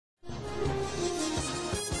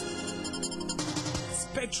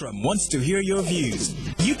Spectrum wants to hear your views.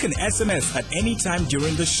 You can SMS at any time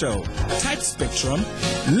during the show. Type Spectrum,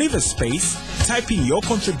 leave a space, type in your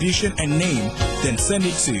contribution and name, then send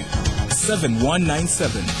it to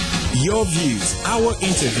 7197. Your views, our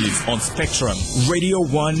interviews on Spectrum, Radio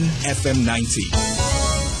 1 FM 90.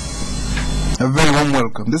 A very warm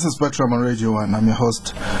welcome. This is Spectrum on Radio 1. I'm your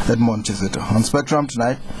host, Edmond Kizito. On Spectrum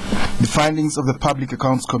tonight, the findings of the Public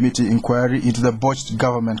Accounts Committee inquiry into the botched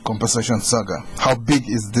government compensation saga. How big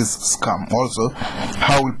is this scam? Also,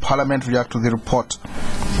 how will Parliament react to the report?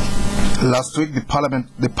 Last week,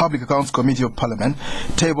 the Public Accounts Committee of Parliament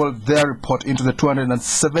tabled their report into the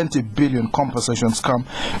 270 billion compensation scam,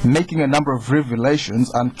 making a number of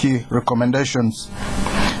revelations and key recommendations.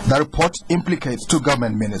 The report implicates two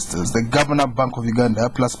government ministers, the Governor Bank of Uganda,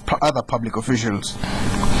 plus other public officials.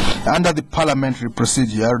 Under the parliamentary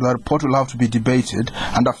procedure, the report will have to be debated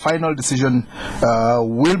and a final decision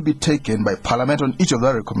will be taken by Parliament on each of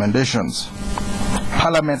the recommendations.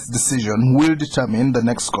 Parliament's decision will determine the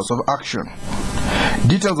next course of action.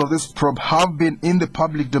 Details of this probe have been in the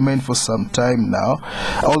public domain for some time now,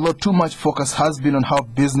 although too much focus has been on how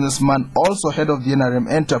businessman, also head of the NRM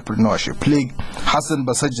Entrepreneurship League, Hassan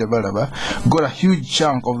Basajabalaba, got a huge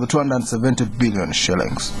chunk of the 270 billion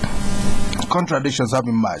shillings. Contradictions have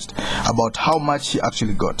emerged about how much he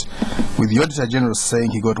actually got, with the Auditor General saying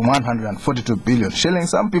he got 142 billion shillings.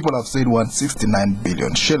 Some people have said 169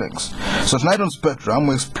 billion shillings. So tonight on Spectrum,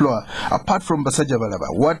 we explore, apart from Basajabalaba,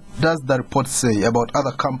 what does the report say about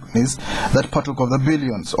other companies that partook of the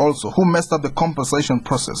billions? Also, who messed up the compensation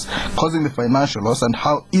process, causing the financial loss, and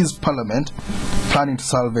how is Parliament planning to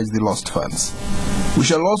salvage the lost funds? We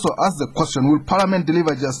shall also ask the question, will Parliament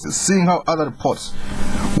deliver justice, seeing how other reports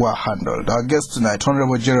were handled? Our guest tonight,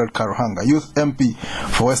 Honorable Gerald Karuhanga, Youth MP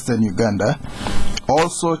for Western Uganda,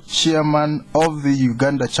 also Chairman of the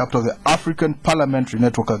Uganda chapter of the African Parliamentary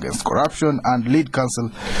Network Against Corruption and lead counsel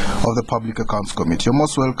of the Public Accounts Committee. You're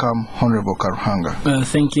most welcome, Honorable Karuhanga.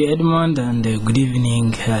 Thank you, Edmond, and good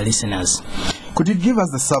evening, listeners. Could you give us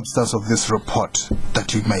the substance of this report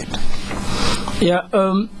that you made? Yeah,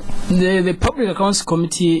 the Public Accounts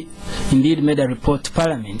Committee indeed made a report to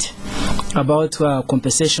Parliament about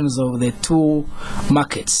compensations of the two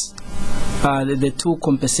markets, the two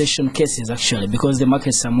compensation cases actually, because the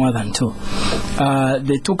markets are more than two.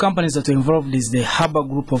 The two companies that were involved is the Harbour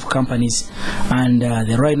group of companies and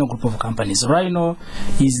the Rhino group of companies. Rhino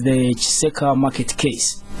is the Chiseka market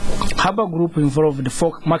case. Harbour group involved the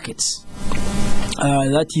four markets.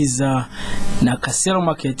 That is Nakasero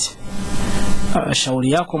market,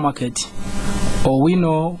 Shauriako market,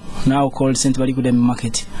 Owino, now called St. Barigudem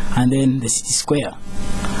market, and then the City Square.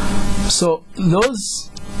 So those,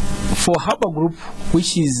 for Harbour Group,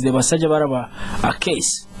 which is the Basajabalaba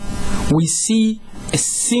case, we see a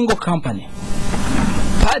single company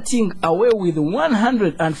parting away with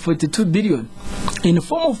 142 billion in the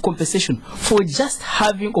form of compensation for just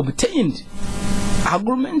having obtained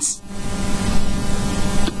agreements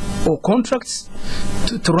or contracts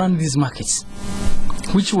to run these markets,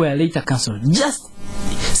 which were later cancelled. Just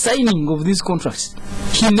signing of these contracts,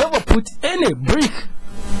 he never put any brick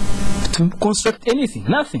to construct anything,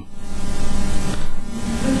 nothing.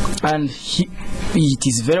 And it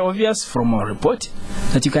is very obvious from our report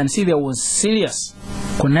that you can see there was serious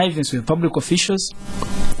connivance with public officials,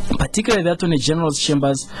 particularly the Attorney General's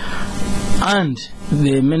chambers and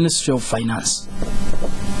the Ministry of Finance.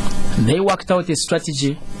 They worked out a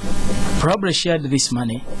strategy, probably shared this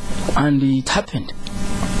money, and it happened.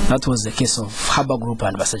 That was the case of Harbour Group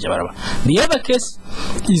and Basajabalaba. The other case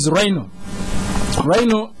is Rhino.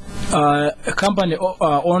 Rhino, a company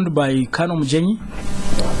owned by Kano Mujeni,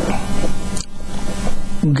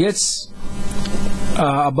 gets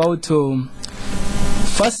about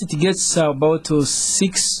first it gets about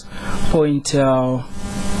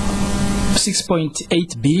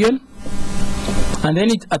 6.8 billion, and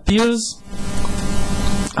then it appeals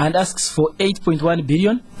and asks for 8.1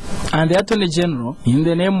 billion. And the Attorney General, in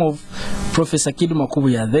the name of Professor Kidu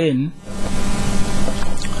Makubuya, then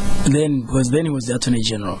because then he was the Attorney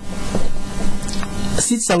General,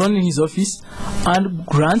 sits alone in his office and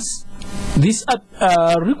grants this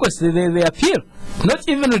request. They appeal, not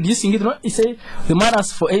even reducing it. He said the man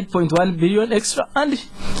asked for 8.1 billion extra and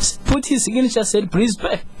put his signature, said please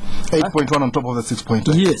pay. 8.1 on top of the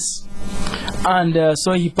 6.8. Yes. And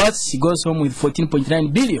so he goes home with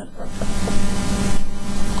 14.9 billion.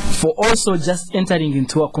 For also just entering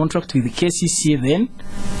into a contract with the KCC then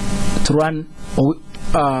to run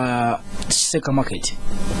Chiseka market.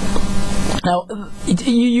 Now,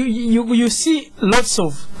 you see lots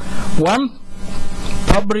of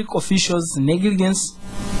public officials negligence,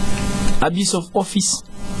 abuse of office,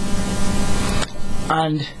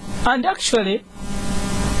 and actually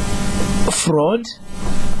fraud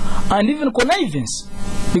and even connivance,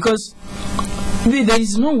 because there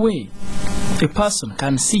is no way a person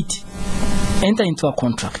can enter into a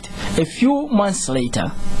contract a few months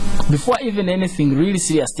later, before even anything really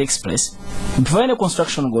serious takes place, before any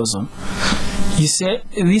construction goes on, you say,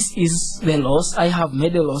 this is the loss, I have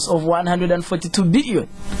made a loss of 142 billion.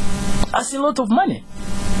 That's a lot of money.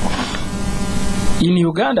 In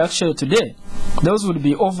Uganda, actually today, those would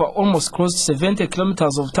be over almost close to 70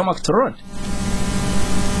 kilometers of tarmac road.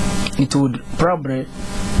 It would probably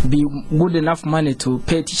be good enough money to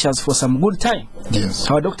pay teachers for some good time. Yes.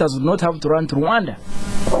 Our doctors would not have to run to Rwanda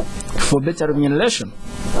for better remuneration.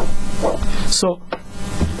 So,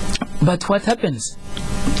 but what happens?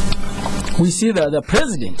 We see that the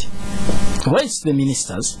president writes to the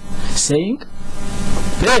ministers saying,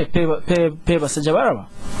 pay Basajabaraba.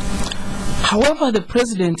 However, the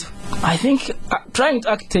president, I think, trying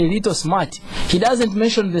to act a little smart, he doesn't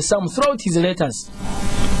mention the sum throughout his letters.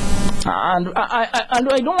 And I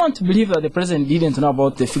don't want to believe that the president didn't know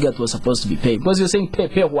about the figure that was supposed to be paid, because you're saying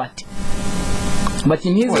pay what? But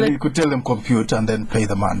in his you could tell them compute and then pay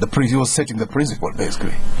the man. He was setting the principle,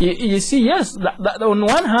 basically. You see, yes, that on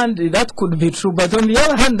one hand that could be true, but on the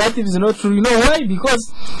other hand that is not true. You know why?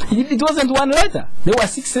 Because it wasn't one letter. There were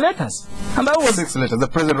 6 letters, and that was 6 letters. The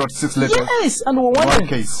president wrote 6 letters. Yes, and on one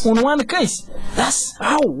case. On one case. That's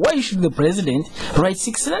how. Why should the president write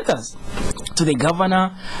 6 letters to the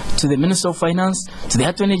governor, to the minister of finance, to the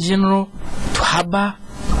attorney general, to Haba?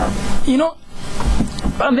 You know,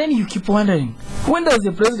 and then you keep wondering, when does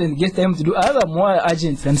the president get time to do other more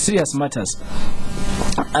urgent and serious matters?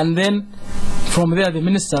 And then from there the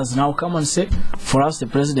ministers now come and say, for us the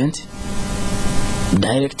president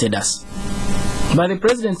directed us. But the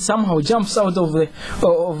president somehow jumps out of the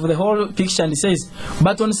whole picture and he says,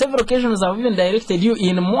 but on several occasions I've even directed you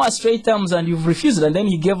in more straight terms and you've refused. And then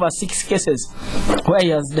he gave us 6 cases where he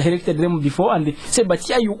has directed them before, and they said, but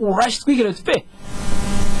here you rushed quickly to pay.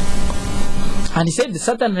 And he said,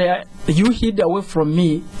 certainly you hid away from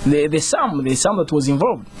me the sum that was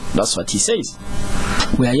involved. That's what he says.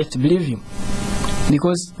 We are yet to believe him,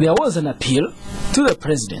 because there was an appeal to the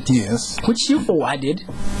president, yes, which he forwarded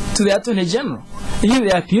to the attorney general. In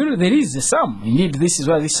the appeal, there is a sum. Indeed, this is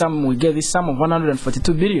where this sum, we get this sum of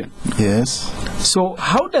 142 billion. Yes. So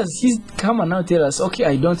how does he come and now tell us, okay,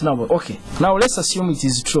 I don't know, but okay, now let's assume it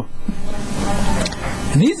is true.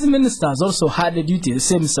 These ministers also had a duty,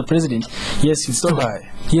 say, Mr. President, yes, it's too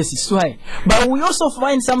high. Yes, it's too high. But we also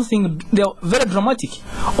find something very dramatic.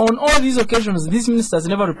 On all these occasions, these ministers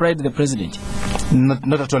never replied to the president.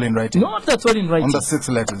 Not at all in writing? Not at all in writing. On the 6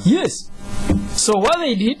 letters? Yes. So what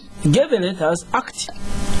they did, get the letters, act,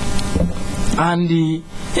 and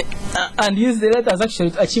use the letters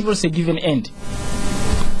actually to achieve also a given end.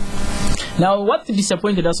 Now, what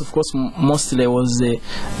disappointed us, of course, mostly was the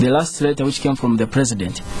last letter which came from the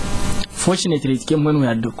president. Fortunately, it came when we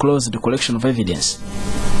had closed the collection of evidence.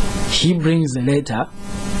 He brings the letter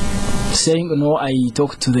saying, no, I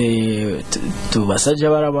talked to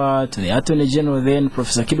Basajabaraba, to the Attorney General then,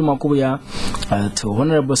 Professor Kiduma Kubuya, to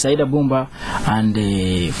Honorable Saida Bumba, and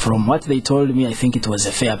from what they told me, I think it was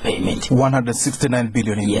a fair payment. 169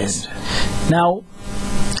 billion in yes. Now,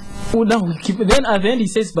 we keep, then at the end he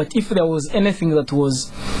says, but if there was anything that was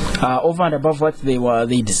over and above what they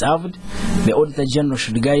deserved, the Auditor General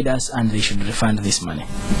should guide us and they should refund this money.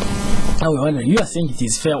 Now we wonder, you are saying it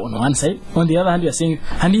is fair on one side, on the other hand you are saying,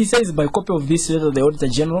 and he says by copy of this letter, the Auditor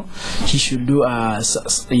General, he should do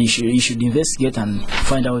he should investigate and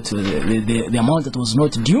find out the amount that was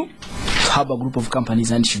not due to have a group of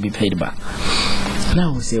companies and should be paid back.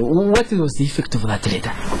 Now we say, what was the effect of that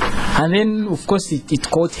letter? And then, of course, it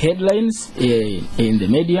caught headlines in the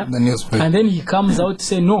media. The newspaper. And then he comes out to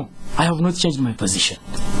say, no, I have not changed my position.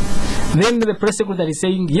 Then the press secretary is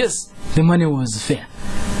saying, yes, the money was fair.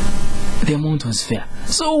 The amount was fair.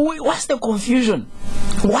 So what's the confusion?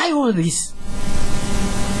 Why all this?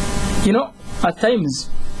 You know, at times,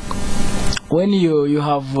 when you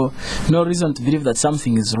have no reason to believe that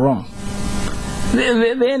something is wrong,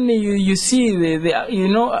 then you see, you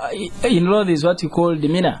know, in law there is what you call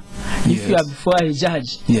demeanor. If yes. You are before a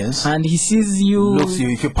judge, yes, and he sees you, looks you,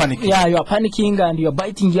 if you're panicking, yeah, you are panicking and you are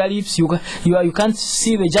biting your lips, you can't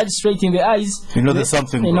see the judge straight in the eyes. You know there's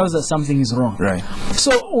something. He knows that something is wrong. Right.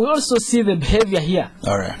 So we also see the behavior here.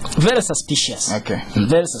 All right. Very suspicious. Okay.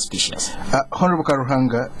 Very suspicious. Honorable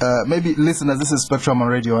Karuhanga, maybe listeners, this is Spectrum on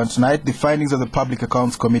Radio, and tonight the findings of the Public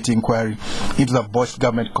Accounts Committee inquiry into the Botched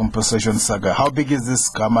government compensation saga. How big big is this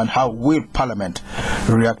scam, and how will Parliament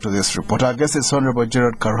react to this report? Our guest is Honorable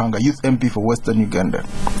Gerald Karuhanga, Youth MP for Western Uganda.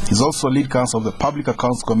 He's also lead counsel of the Public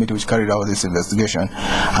Accounts Committee, which carried out this investigation,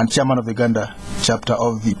 and chairman of the Uganda chapter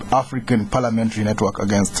of the African Parliamentary Network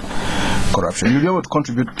Against Corruption. You'll be able to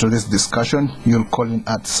contribute to this discussion. You'll call in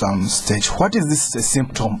at some stage. What is this a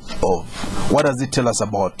symptom of? What does it tell us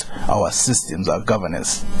about our systems, our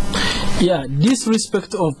governance? Yeah,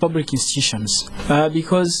 disrespect of public institutions.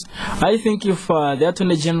 Because I think if the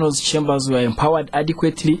Attorney General's chambers were empowered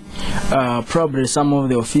adequately, probably some of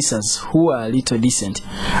the officers who are a little decent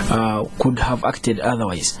could have acted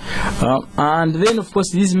otherwise. And then, of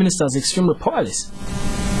course, these ministers are extremely powerless.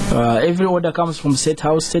 Every order comes from State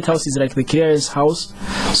House. State House is like the clearance house.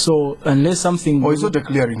 So unless something... Oh, it's not the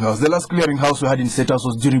clearing house. The last clearing house we had in State House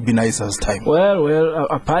was during Binaisa's time. Well,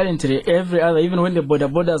 apparently every other, even when the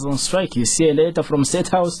borders on strike, you see a letter from State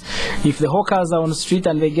House. If the hawkers are on the street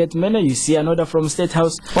and they get money, you see an order from State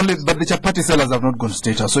House. Only, but the chapati sellers have not gone to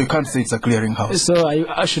State House, so you can't say it's a clearing house. So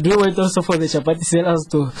should we wait also for the chapati sellers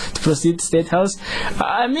to proceed to State House?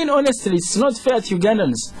 I mean, honestly, it's not fair to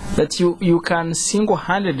Ugandans that you can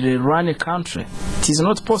single-handedly run a country. It is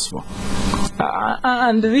not possible.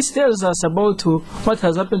 And this tells us about what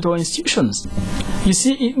has happened to our institutions. You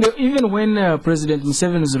see, even when President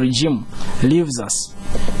Museveni's regime leaves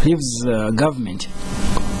government,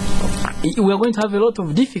 we are going to have a lot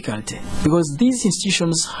of difficulty because these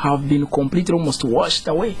institutions have been completely almost washed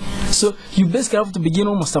away. So you basically have to begin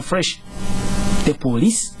almost afresh. The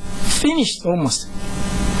police finished almost.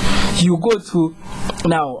 You go to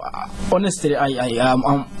now. Honestly,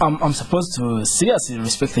 I'm supposed to seriously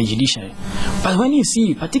respect the judiciary, but when you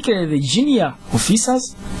see, particularly the junior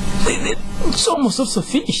officers, it's almost also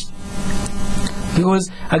finished. Because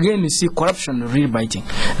again, you see corruption really biting.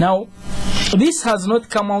 Now, this has not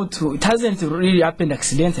come out to. It hasn't really happened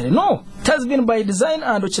accidentally. No, it has been by design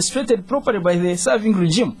and orchestrated properly by the serving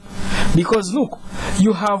regime. Because look,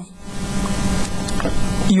 you have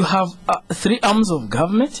three arms of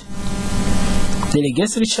government: the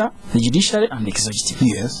legislature, the judiciary, and the executive.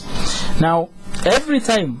 Yes. Now, every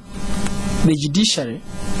time the judiciary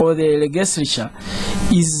or the legislature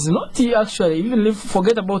is not actually, even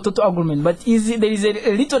forget about total agreement, but there is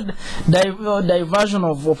a little diversion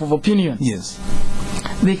of opinion. Yes.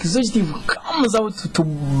 The executive comes out to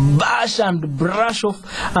bash and brush off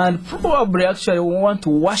and probably actually want to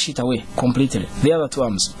wash it away completely, the other two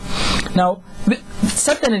arms. Now,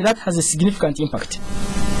 certainly that has a significant impact.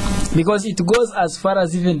 Because it goes as far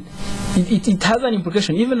as even, it has an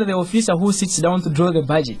implication. Even the officer who sits down to draw the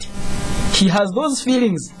budget, he has those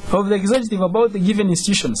feelings of the executive about the given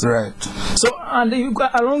institutions. Right. So, and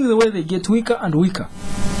along the way, they get weaker and weaker.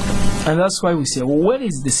 And that's why we say, well, where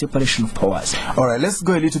is the separation of powers? All right, let's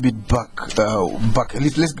go a little bit back.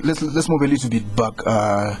 Let's move a little bit back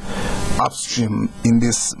upstream in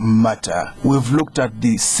this matter. We've looked at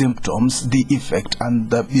the symptoms, the effect, and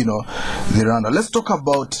the runner. Let's talk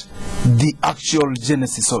about the actual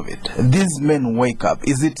genesis of it. These men wake up.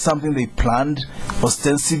 Is it something they planned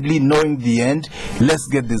ostensibly, knowing the end? Let's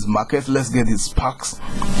get these markets, let's get these parks,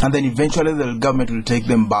 and then eventually the government will take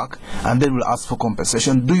them back, and then will ask for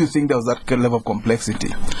compensation. Do you think there was that level of complexity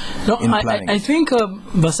in planning? I think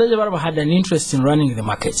Basajja Baraba had an interest in running the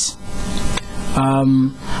markets.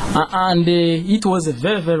 And it was a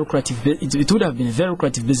very, very lucrative. It would have been a very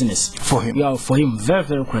lucrative business for him. Yeah, for him, very,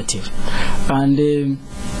 very lucrative. And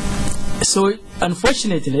so,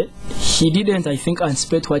 unfortunately, he didn't, I think,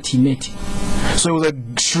 anticipate what he made. So he was a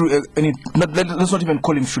shrewd, let's not even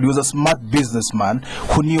call him shrewd. He was a smart businessman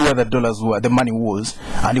who knew where the dollars were, the money was,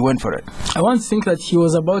 and he went for it. I want to think that he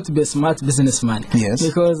was about to be a smart businessman. Yes.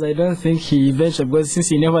 Because I don't think he eventually, because since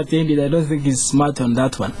he never attained it, I don't think he's smart on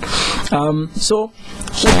that one. So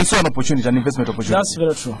he saw an opportunity, an investment opportunity. That's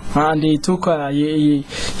very true. And he took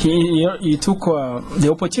he took the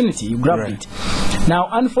opportunity, he grabbed it. Now,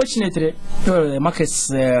 unfortunately, the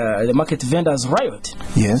market vendors riot.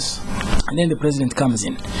 Yes. And then the president comes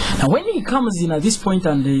in. Now, when he comes in at this point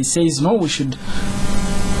and he says, no, we should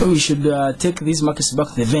take these markets back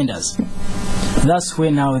to the vendors, that's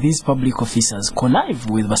when now these public officers connive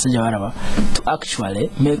with Basajja Baraba to actually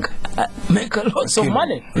make lots of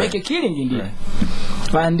money, make a killing indeed.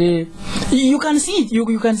 Right. And you can see it.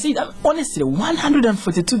 You can see it. Honestly,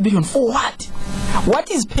 142 billion for what?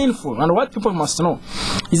 What is painful and what people must know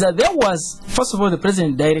is that there was, first of all, the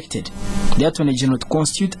president directed the Attorney General to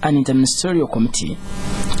constitute an interministerial committee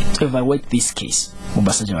to evaluate this case.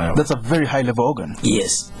 That's a very high level organ.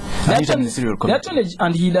 Yes.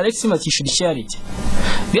 And he directs him that he should share it.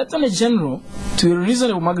 The Attorney General, to a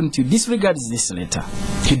reasonable magnitude, disregards this letter.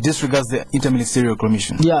 He disregards the Interministerial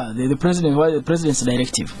Commission. Yeah, the president's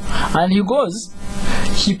directive. And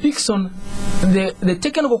he picks on the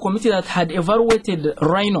technical committee that had evaluated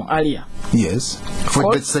Rhino earlier. Yes.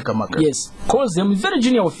 For the second market. Yes. Calls them very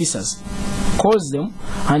junior officers. Calls them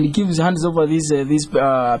and hands over these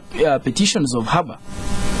petitions of Harbour.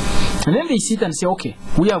 And then they sit and say, okay,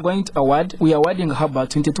 we are awarding Harbour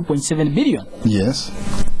 22.7 billion. Yes.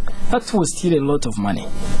 That was still a lot of money.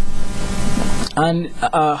 And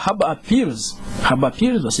Harbour appeals, and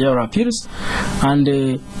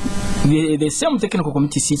the same technical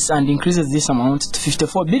committee sits and increases this amount to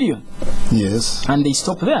 54 billion. Yes. And they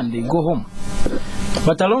stop there and they go home.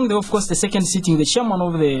 But along the, of course, the second sitting, the chairman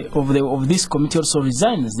of this committee also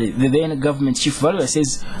resigns. The then government chief valuer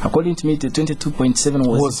says, according to me, the 22.7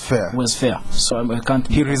 was fair. So I can't.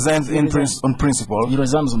 He resigns on principle. He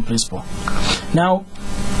resigns on principle. Now,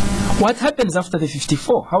 what happens after the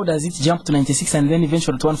 54? How does it jump to 96 and then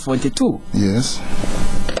eventually to 142? Yes.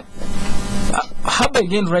 Harbour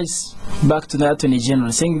again writes back to the Attorney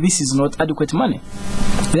General saying this is not adequate money.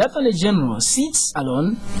 The Attorney General sits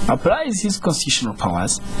alone, applies his constitutional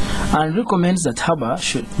powers, and recommends that Harbour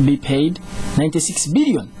should be paid 96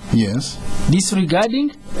 billion. Yes.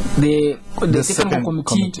 Disregarding the technical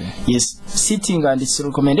committee. Yes, sitting and its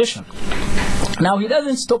recommendation. Now he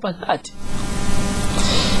doesn't stop at that.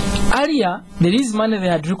 Earlier, there is money they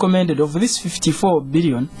had recommended. Of this 54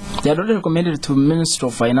 billion, they had already recommended to Minister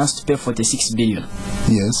of Finance to pay 46 billion.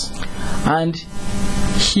 Yes. And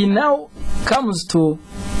he now comes to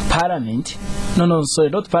Parliament.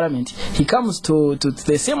 Not Parliament. He comes to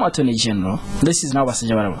the same Attorney General. This is now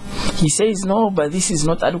Basajabaraba. He says, no, but this is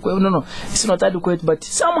not adequate. No, it's not adequate. But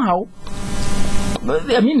somehow,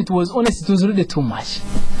 I mean, it was really too much.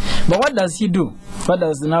 But what does he do? What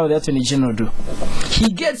does now the Attorney General do?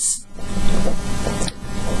 He gets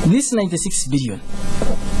this 96 billion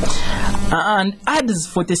and adds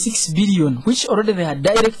 46 billion, which already they had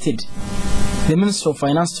directed the Minister of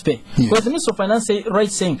Finance to pay. Yes. Because the Minister of Finance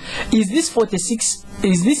saying, is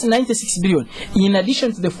this 96 billion in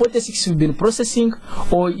addition to the 46 we've been processing,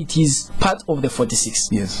 or it is part of the 46?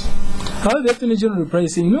 Yes. How the Attorney General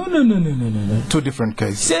replies saying, no. Two different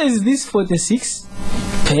cases. Says this 46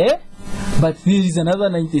 pay, but there is another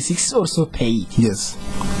 96 also paid. Yes.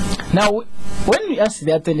 Now, when we ask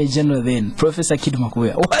the Attorney General then, Professor Kid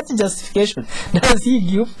Makuya, what justification does he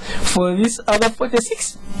give for this other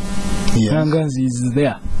 46? Yes. Is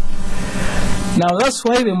there. Now that's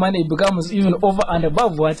why the money becomes even over and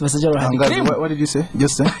above what Masajaro had claimed. What did you say?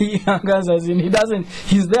 Just say? He's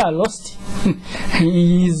there lost.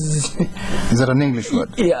 Is that an English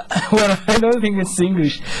word? Yeah. Well, I don't think it's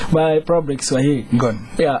English, but probably Swahili. Gone.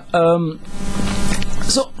 Yeah.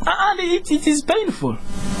 So, and it is painful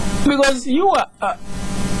because you are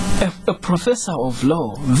a professor of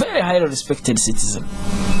law, very highly respected citizen.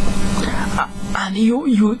 And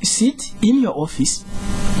you sit in your office,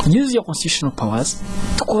 use your constitutional powers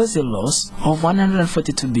to cause a loss of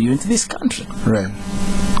 142 billion to this country. Right.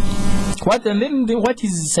 What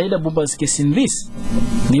is Saida Buba's case in this?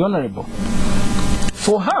 The Honorable.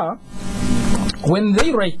 For her, when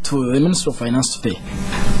they write to the Minister of Finance to pay,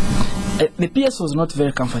 the PS was not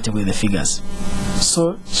very comfortable with the figures.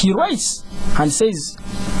 So he writes and says,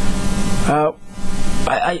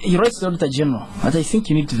 he writes to the Auditor General that I think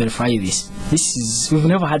you need to verify this. We've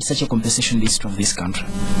never had such a compensation list of this country.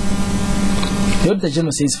 The Auditor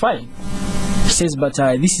General says, fine. He says, but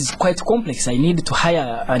this is quite complex. I need to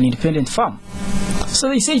hire an independent firm. So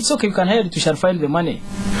they say, it's okay, you can hire it, we shall find the money.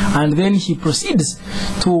 And then he proceeds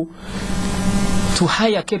to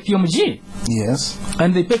hire KPMG. Yes.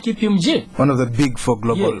 And they pay KPMG. One of the big four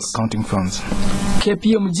global accounting firms.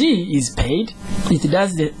 KPMG is paid. It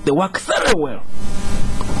does the work very well.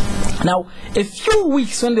 Now, a few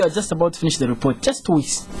weeks when they are just about to finish the report, just 2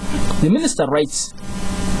 weeks, the minister writes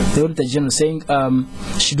the Auditor General saying,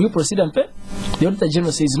 should we proceed and pay? The Auditor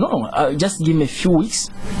General says, no, just give me a few weeks,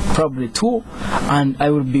 probably 2, and I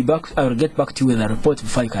will get back to you with a report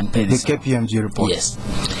before you can pay this. The KPMG report. Yes.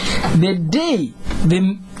 The day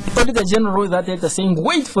the Auditor General wrote that letter saying,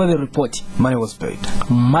 wait for the report, money was paid.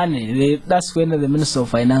 That's when the Minister of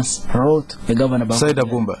Finance wrote the Governor Bank. Saida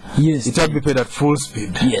Bumba. Yes. It had to be paid at full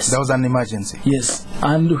speed. Yes. That was an emergency. Yes.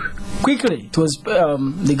 And quickly, it was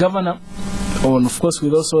the Governor, and of course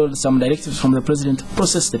with also some directives from the President,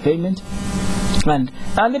 processed the payment. And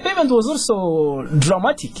the payment was also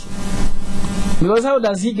dramatic. Because how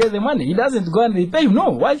does he get the money? He doesn't go and repay him. No,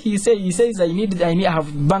 what he says I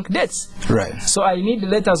have bank debts. Right. So I need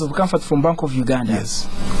letters of comfort from Bank of Uganda. Yes.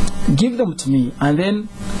 Give them to me, and then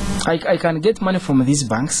I can get money from these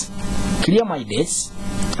banks, clear my debts,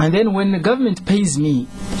 and then when the government pays me,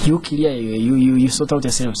 you sort out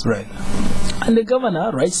yourselves. Right. And the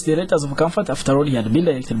governor writes the letters of comfort. After all, he had been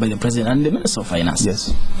elected by the president and the Minister of Finance.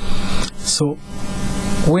 Yes. So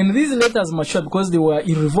when these letters mature, because they were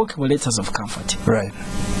irrevocable letters of comfort. Right.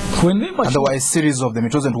 When they mature, and there were a series of them.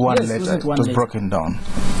 It wasn't one letter. It was broken down.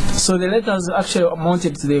 So the letters actually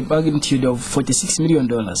amounted to the magnitude of $46 million.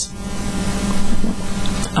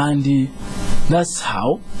 And that's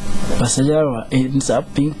how Pasajara ends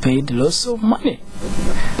up being paid lots of money.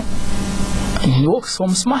 And he works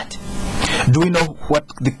home smart. Do we know what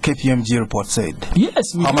the KPMG report said?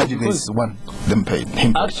 Yes, we How do, much did this one them paid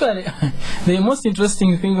him? Actually, the most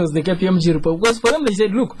interesting thing was the KPMG report. Because for them, they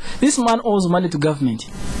said, look, this man owes money to government.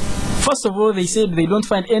 First of all, they said they don't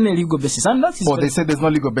find any legal basis. And that is they said there's no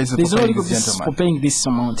legal basis for paying this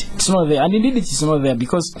amount. It's not there. And indeed, it is not there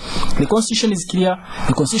because the Constitution is clear.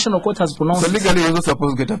 The Constitutional Court has pronounced. So legally, you're not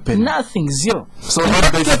supposed to get a penny? Nothing, zero. So what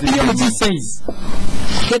KPMG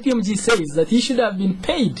says that he should have been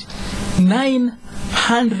paid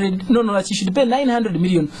that he should pay 900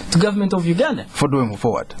 million to government of Uganda. For doing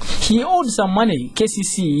what? He owed some money,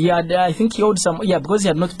 KCC. I think he owed some, because he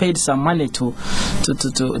had not paid some money to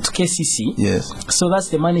KCC. Yes. So that's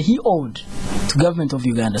the money he owed to government of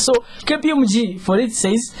Uganda. So KPMG, for it,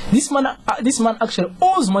 says this man actually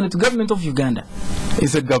owes money to government of Uganda. He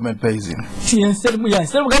said government pays him. Instead of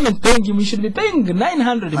government paying him, he should be paying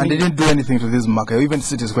 900 million. And they didn't do anything to this market, or even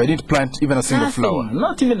cities. They didn't plant even a single flower.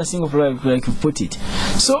 Not even a single flower, like you put it.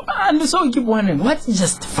 So we keep wondering, what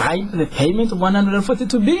justified the payment of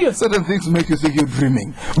 142 billion? Certain things make you think you're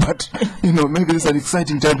dreaming. But, maybe it's an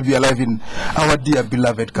exciting time to be alive in our dear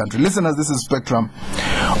beloved country. Listeners, this is Spectrum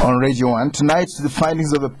on Radio 1. Tonight, the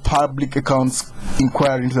findings of the Public Accounts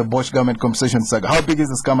Inquiry into the Botched government compensation saga. How big is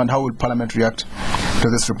the scam and how will Parliament react to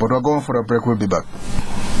this report? We're going for a break. We'll be back.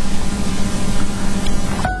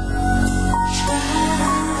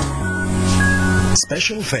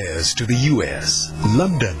 Special fares to the US,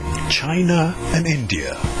 London, China, and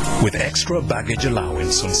India, with extra baggage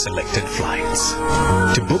allowance on selected flights.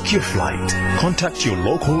 To book your flight, contact your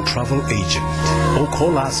local travel agent or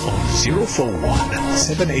call us on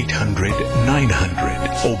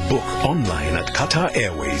 041-7800-900 or book online at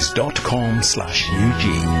QatarAirways.com/UG.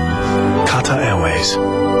 Qatar Airways,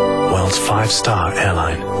 world's 5-star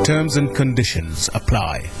airline. Terms and conditions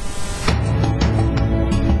apply.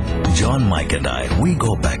 John, Mike and we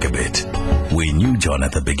go back a bit. We knew John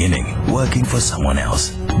at the beginning, working for someone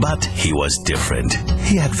else. But he was different.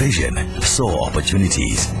 He had vision, saw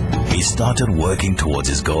opportunities. He started working towards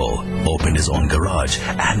his goal, opened his own garage,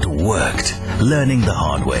 and worked, learning the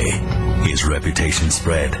hard way. His reputation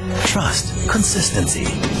spread. Trust, consistency,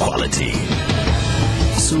 quality.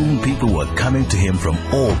 Soon people were coming to him from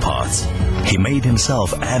all parts. He made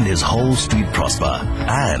himself and his whole street prosper,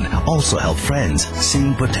 and also helped friends,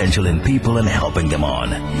 seeing potential in people and helping them on.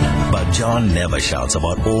 But John never shouts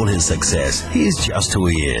about all his success. He's just who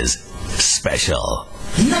he is. Special.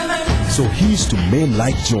 So here's to men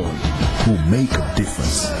like John, who make a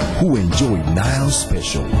difference, who enjoy Nile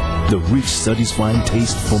Special, the rich, satisfying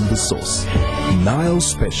taste from the source. Nile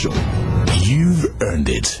Special. You've earned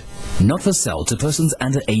it. Not for sale to persons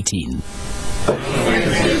under 18.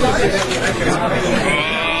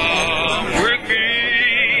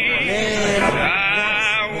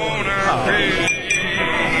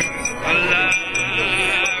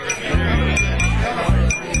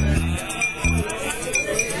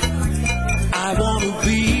 I want to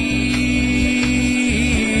be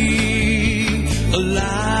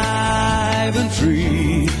alive and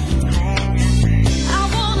free.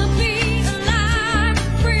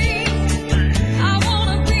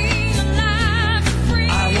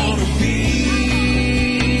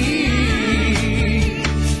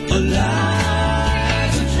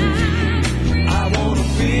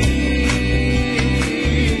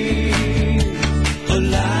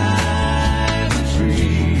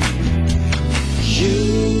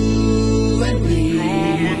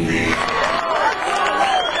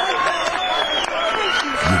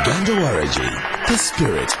 The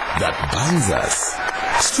spirit that binds us.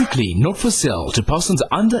 Strictly not for sale to persons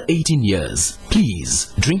under 18 years.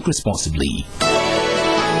 Please drink responsibly.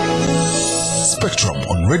 Spectrum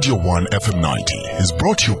on Radio 1 FM 90 is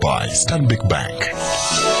brought to you by Stanbic Bank.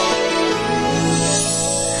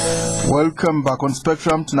 Welcome back on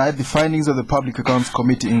Spectrum. Tonight, the findings of the Public Accounts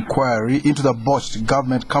Committee inquiry into the botched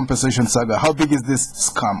government compensation saga. How big is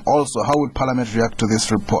this scam? Also, how will Parliament react to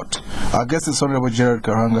this report? Our guest is Honorable Gerald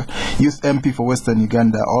Karuhanga, Youth MP for Western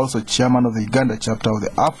Uganda, also Chairman of the Uganda chapter of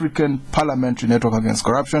the African Parliamentary Network Against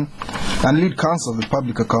Corruption, and lead counsel of the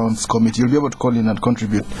Public Accounts Committee. You'll be able to call in and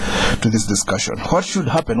contribute to this discussion. What should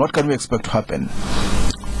happen? What can we expect to happen?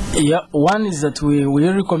 Yeah, one is that we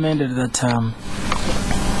recommended that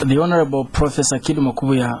the Honorable Professor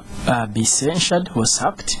Kizito be censured, was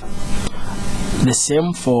sacked. The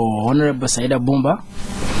same for Honorable Saida Bumba.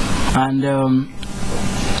 And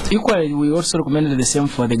equally, we also recommended the same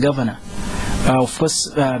for the governor. Of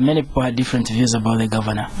course, many people had different views about the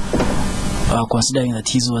governor, considering that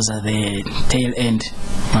his was at the tail end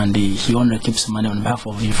and he only keeps money on behalf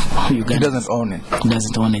of Uganda. He doesn't own it. He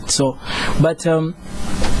doesn't own it. So, but,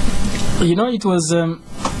 you know, it was...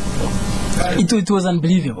 It was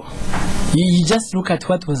unbelievable. You just look at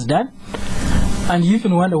what was done, and you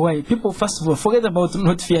even wonder why people, first of all, forget about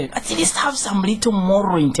not fearing. At least have some little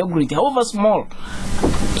moral integrity, however small.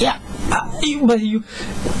 Yeah, but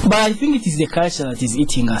I think it is the culture that is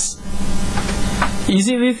eating us. You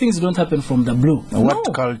see, these things don't happen from the blue. What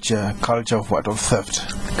no. Culture? Culture of what? Of theft?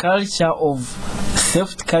 Culture of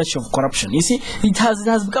theft, culture of corruption. You see, it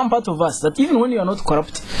has become part of us that even when you are not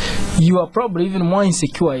corrupt, you are probably even more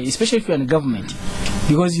insecure, especially if you are in government,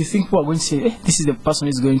 because you think people are going to say, this is the person who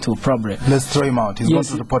is going to probably... Let's throw him out. He's going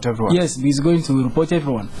to report everyone. Yes, he's going to report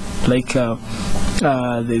everyone. Like the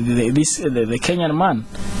Kenyan man,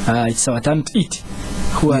 it's our turn to eat,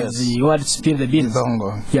 who had to spill the beans.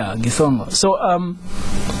 Githongo. Yeah, Githongo. So,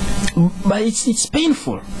 but it's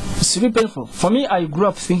painful. It's really painful. For me, I grew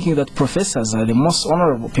up thinking that professors are the most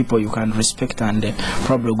honorable people you can respect and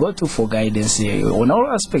probably go to for guidance on all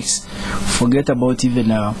aspects. Forget about even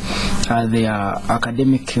their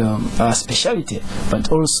academic specialty, but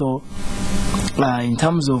also in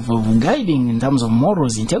terms of guiding, in terms of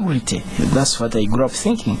morals, integrity. That's what I grew up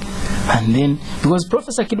thinking. And then, because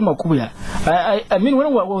Professor Kizito, I mean, when I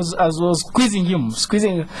was squeezing him,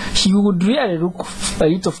 he would really look a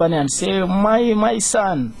little funny and say, my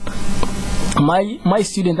son, my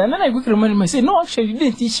student. And then I quickly reminded him, I said, no, actually, you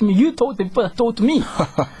didn't teach me, you taught the people that taught me.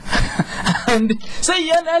 And so,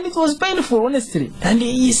 and it was painful, honestly. And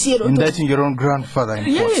you see a lot indicting your own grandfather in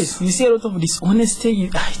court. Yes, you see a lot of dishonesty.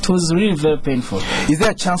 It was really very painful. Is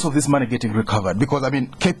there a chance of this money getting recovered? Because, I mean,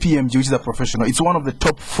 KPMG, which is a professional, it's one of the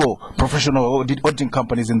top 4 professional auditing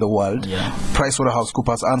companies in the world. Yeah.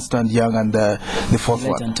 PricewaterhouseCoopers, Ernst & Young, and the fourth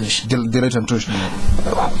one, Deloitte & Touche.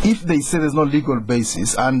 If they say there's no legal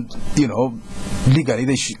basis, and, you know, legally,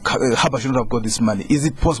 Harbour should not have got this money, is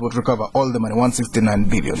it possible to recover all the money, 169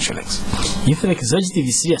 billion shillings? If the executive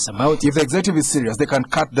is serious about it. If the executive is serious, they can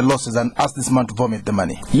cut the losses and ask this man to vomit the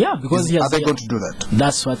money. Yeah, because are they going to do that?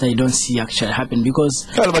 That's what I don't see actually happen, because...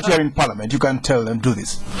 Well, but you are in Parliament, you can tell them, do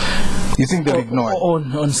this. You think they'll ignore it?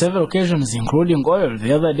 On several occasions, including oil.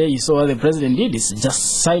 The other day, you saw what the president did. It's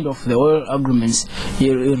just signed off the oil agreements,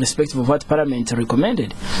 irrespective of what Parliament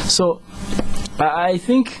recommended. So, I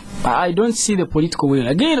think, I don't see the political will.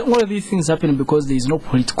 Again, all of these things happen because there is no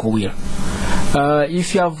political will.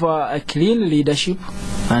 If you have a clean leadership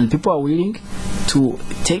and people are willing to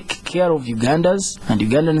take care of Uganda's and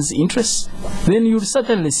Ugandans' interests, then you'll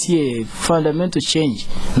certainly see a fundamental change,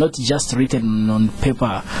 not just written on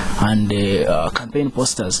paper and campaign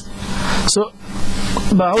posters. So,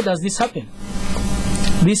 but how does this happen?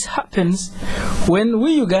 This happens when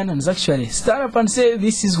we Ugandans actually stand up and say,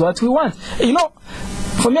 this is what we want. You know,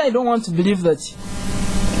 for me, I don't want to believe that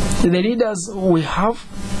the leaders we have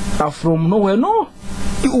are from nowhere. No,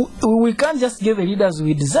 we can't just get the leaders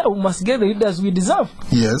we deserve. We must get the leaders we deserve.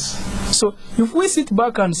 Yes. So if we sit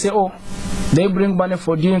back and say, oh, they bring money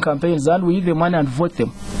for doing campaigns and we eat the money and vote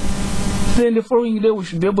them, then the following day we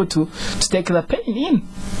should be able to take the pain in.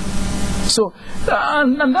 So,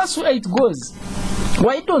 and that's where it goes.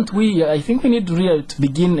 Why don't we, I think we need really to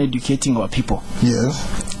begin educating our people.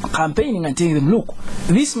 Yes. Campaigning and telling them, look,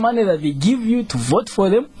 this money that they give you to vote for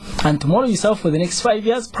them, and tomorrow you serve for the next 5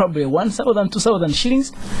 years, probably 1,000, 2,000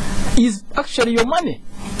 shillings, is actually your money.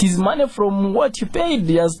 It is money from what you paid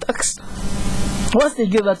as tax. Once they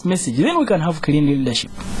give that message, then we can have clean leadership.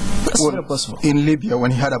 That's very possible. In Libya,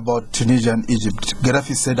 when he heard about Tunisia and Egypt,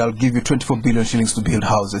 Gaddafi said, I'll give you 24 billion shillings to build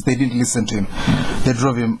houses. They didn't listen to him. They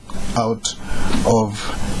drove him out of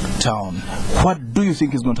town. What do you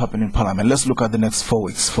think is going to happen in Parliament? Let's look at the next 4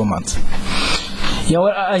 weeks, 4 months. Yeah,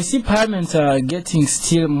 well, I see Parliament getting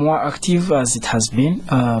still more active as it has been,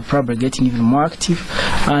 probably getting even more active.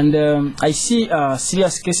 And I see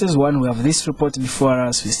serious cases. One, we have this report before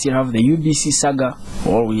us. We still have the UBC saga,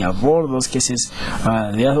 or we have all those cases.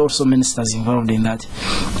 There are also ministers involved in that.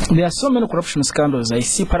 There are so many corruption scandals. I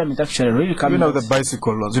see Parliament actually really coming. You know the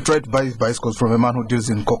bicycle laws. You tried to buy bicycles from a man who deals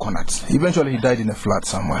in coconuts. Eventually, he died in a flat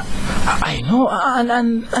somewhere. I know,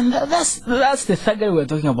 and that's the third guy we're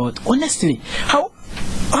talking about. Honestly, how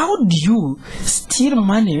do you steal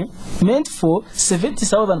money meant for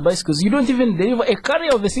 70,000 bicycles? You don't even deliver a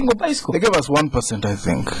carrier of a single bicycle. They gave us 1%, I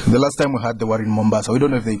think. The last time we had the war in Mombasa, we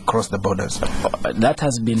don't know if they crossed the borders. That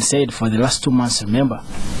has been said for the last 2 months, remember?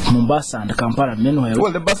 Mombasa and Kampala, meanwhile.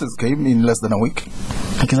 Well, the buses came in less than a week.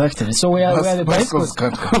 Exactly. So where are the bicycles?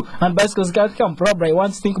 Can't come. And bicycles can't come. Probably I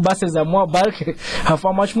want to think buses are more bulky, have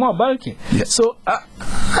much more bulky. Yeah. So,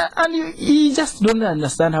 and you just don't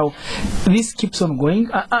understand how this keeps on going.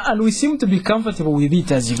 And we seem to be comfortable with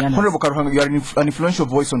it as Ugandans. Honorable Karuhanga, you are an influential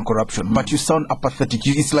voice on corruption, but you sound apathetic.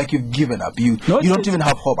 It's like you've given up. You don't even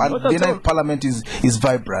have hope. And the Parliament is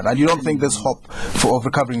vibrant, and you don't think there's hope of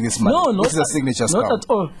recovering this money. No, this is a signature scam. Not at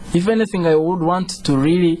all. If anything, I would want to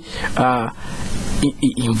really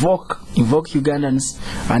invoke Ugandans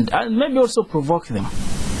and maybe also provoke them.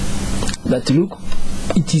 That look,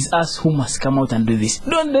 it is us who must come out and do this.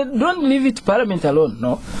 Don't leave it to Parliament alone,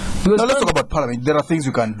 no. Because now let's talk about Parliament. There are things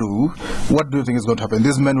you can do. What do you think is going to happen?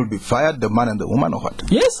 These men will be fired, the man and the woman, or what?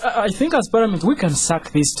 Yes, I think as Parliament we can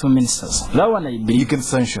sack these two ministers. That one I believe. You can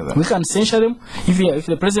censure them. We can censure them. If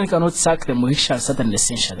the president cannot sack them, we shall certainly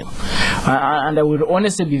censure them. And I would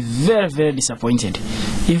honestly be very, very disappointed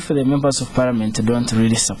if the members of Parliament don't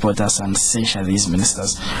really support us and censure these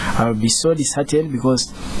ministers. I will be so disheartened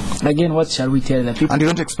because, again, what shall we tell the people? And you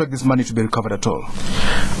don't expect this money to be recovered at all?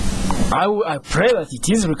 I pray that it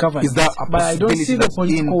is recovered. Is there a but I don't see the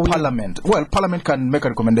political in Parliament? Well, Parliament can make a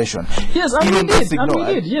recommendation. Yes, and we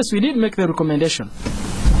did. Yes, we did make the recommendation.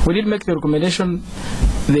 We did make the recommendation.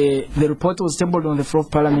 The report was tabled on the floor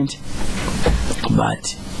of Parliament.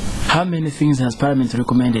 But how many things has Parliament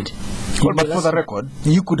recommended? Well, but for the record,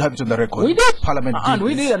 you could have it on the record. We did. Parliament did. And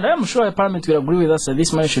we did, and I'm sure Parliament will agree with us that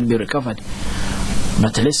this money should be recovered.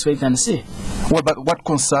 But let's wait and see. Well, but what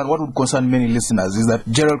would concern many listeners is that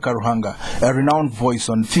Gerald Karuhanga, a renowned voice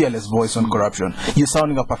fearless voice on corruption, you're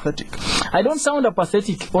sounding apathetic. I don't sound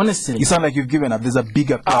apathetic, honestly. You sound like you've given up. There's a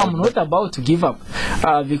bigger problem. I'm not about to give up.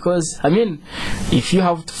 Because, I mean, if you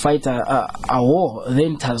have to fight a war,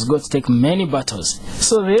 then it has got to take many battles.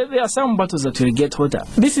 So there are some battles that will get hotter.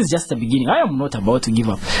 This is just the beginning. I am not about to give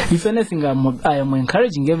up. If anything, I am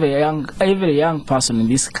encouraging every young person in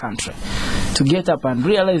this country to get up and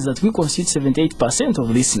realize that we constitute 78%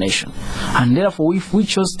 of this nation, and therefore if we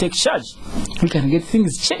chose to take charge, we can get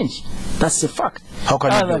things changed. That's a fact. How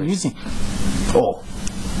can you do it?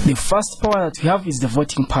 The first power that we have is the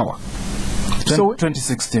voting power. So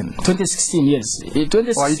 2016, yes.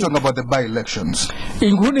 2016. Or are you talking about the by-elections?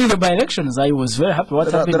 Including the by-elections, I was very happy.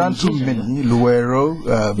 What happened? There aren't too many. Luero,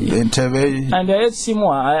 Entebbe. And I see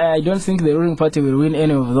more. I don't think the ruling party will win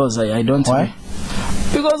any of those. I don't. Why?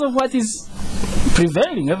 Because of what is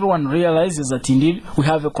prevailing. Everyone realizes that indeed we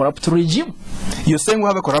have a corrupt regime. You're saying we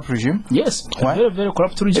have a corrupt regime? Yes. Why? A very, very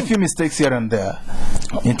corrupt regime. A few mistakes here and there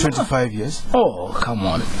in 25 years. Oh, come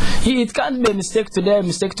on. It can't be a mistake today, a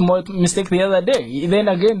mistake tomorrow, mistake the other day. Then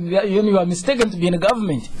again, you are mistaken to be in the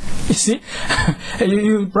government. You see?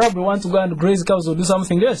 you probably want to go and graze cows or do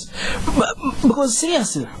something else. But, because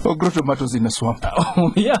seriously. Or grow tomatoes in a swamp.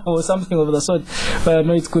 Oh, yeah, or something of the sort.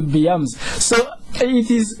 No, it could be yams. So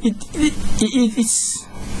it's...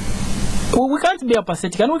 Well, we can't be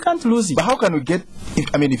apathetic and we can't lose it. But how can we get...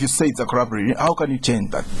 If you say it's a corrupt regime, how can you change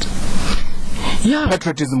that? Yeah.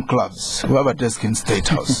 Patriotism clubs. We have a desk in State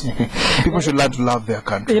House. People should learn to love their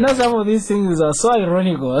country. You know, some of these things are so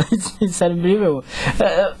ironical. It's unbelievable.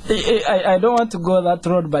 I don't want to go that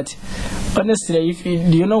road, but honestly,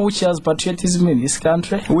 do you know which has patriotism in this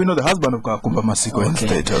country? We know the husband of Kakumba Masiko in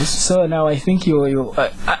State House. So now I think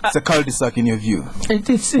it's a cul-de-sac in your view.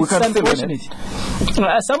 It's unfortunate.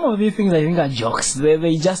 Some of these things I think are jokes.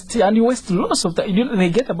 They just, and you waste lots of time. They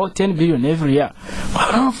get about 10 billion every year.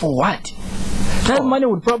 I don't know for what. That money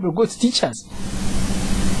would probably go to teachers.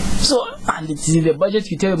 So, and it's in the budget,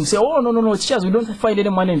 you tell them, say, oh, no, teachers, we don't find any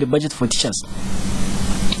money in the budget for teachers.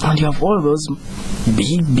 And you have all those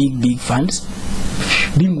big funds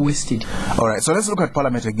being wasted. All right, so let's look at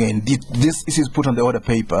Parliament again. This is put on the order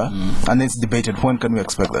paper, and it's debated. When can we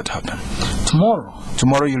expect that to happen? Tomorrow.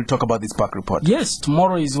 Tomorrow you'll talk about this PAC report? Yes,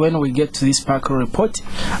 tomorrow is when we get to this PAC report,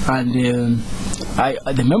 and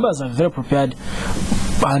the members are very prepared.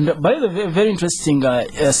 And by the way, very interesting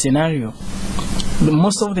scenario,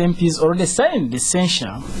 most of the MPs already signed the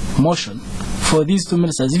censure motion for these two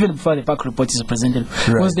ministers, even before the PAC report is presented,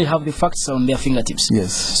 because they have the facts on their fingertips.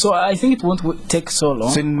 Yes. So I think it won't take so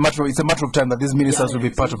long. So it's a matter of time that these ministers will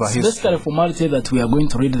be part of our history. It's basically a formality that we are going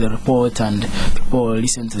to read the report and people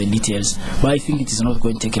listen to the details. But I think it is not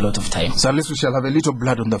going to take a lot of time. So at least we shall have a little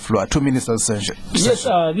blood on the floor. Two ministers censured. Yes,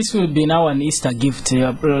 this will be now an Easter gift.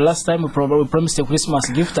 Last time we promised a Christmas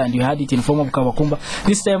gift and you had it in form of Kawakumba.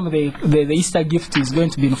 This time the Easter gift is going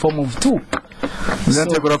to be in form of 2. The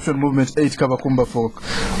anti-corruption movement 8 Kawakumba for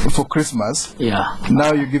Christmas. Yeah.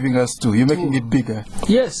 Now you're giving us 2. You're making it bigger.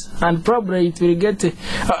 Yes, and probably it will get.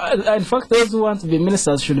 In fact, those who want to be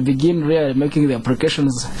ministers should begin really making the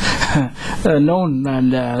applications known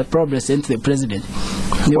and probably sent to the president.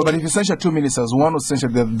 Well, but if you censure 2 ministers, 1 was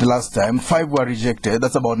censured the last time, 5 were rejected.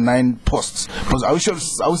 That's about 9 posts. Because I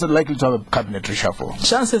was likely to have a cabinet reshuffle.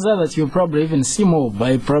 Chances are that you'll probably even see more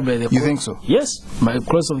by probably the. You think so? Yes, by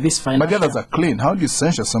close of this financial. But the others are clean. How do you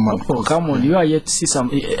censure someone? Oh, come on, you are yet to see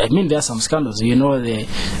some. I mean, there are some scandals. You know the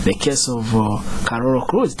case of Karuhanga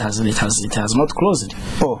closed. It has not closed.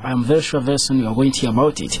 Oh, I'm very sure very soon you are going to hear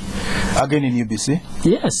about it. Again in UBC?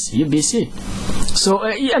 Yes, UBC. So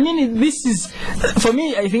I mean, this is for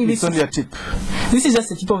me. I think it's only a tip. This is just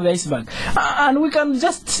the tip of the iceberg, and we can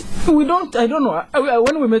just I don't know.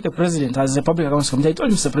 When we met the president as a public accounts committee, I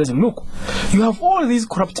told him, Mr. President, look, you have all these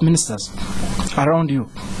corrupt ministers around you.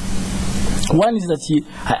 One is that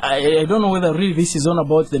I don't know whether really this is on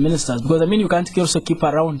about the ministers, because I mean you can't also keep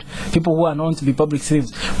around people who are known to be public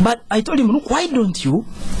thieves. But I told him, look, why don't you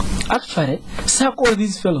actually sack all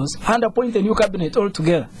these fellows and appoint a new cabinet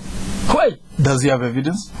altogether? Why? Does he have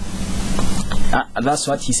evidence? That's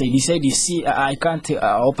what he said. He said, you see, I can't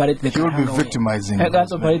operate the He will be victimizing. I can't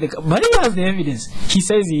operate the. But he has the evidence. He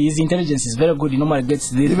says his intelligence is very good. He normally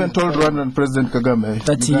gets this. Even told Rwandan President Kagame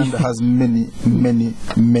that Uganda has many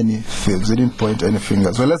thieves. He didn't point any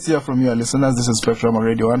fingers. Well, let's hear from you, listeners. This is Spectrum on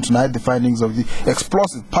Radio 1. Tonight, the findings of the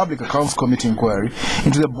explosive Public Accounts Committee inquiry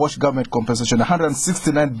into the Botched government compensation.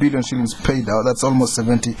 169 billion shillings paid out. That's almost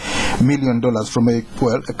 $70 million from a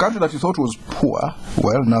country that you thought was poor.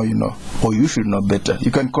 Well, now you know. Or you should know better.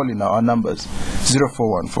 You can call in our numbers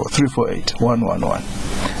 0414-348-111,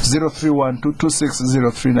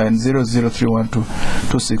 0312-260-390,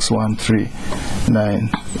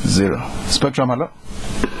 0312-261-390. Spectrum, hello?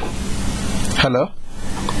 Hello?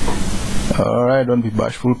 Alright, don't be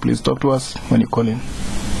bashful. Please talk to us when you call in.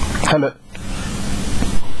 Hello?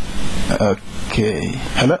 Okay.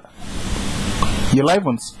 Hello? You're live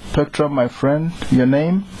on Spectrum, my friend. Your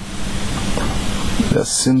name? There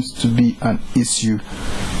seems to be an issue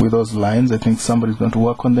with those lines. I think somebody's going to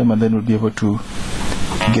work on them and then we'll be able to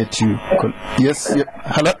get you. Yes,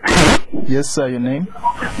 hello? Yes, sir, your name?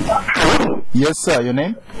 Yes, sir, your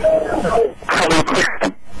name?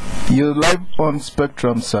 You're live on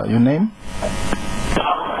Spectrum, sir. Your name?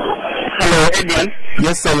 Hello, Edmond.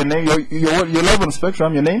 Yes, sir, your name? You're live on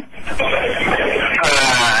Spectrum, your name?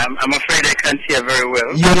 I'm afraid I can't hear very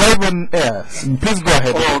well. You're live on air. Please go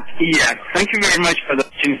ahead. Oh, yeah. Thank you very much for the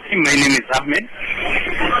opportunity. My name is Ahmed.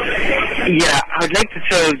 Yeah, I would like to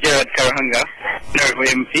tell Gerald Karuhanga, Honorable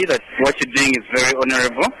MP, that what you're doing is very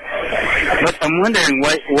honorable. But I'm wondering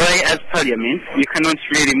why as Parliament, you cannot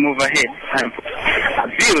really move ahead and put a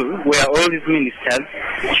bill where all these ministers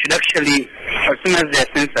should actually, as soon as they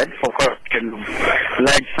are censored for corruption,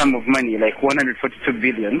 large sum of money, like 142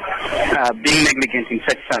 billion, being negligent in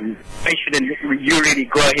such sums, why shouldn't you really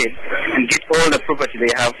go ahead and get all the property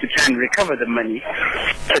they have to try and recover the money,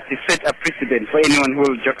 to set a precedent for anyone who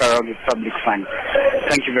will joke around with public funds?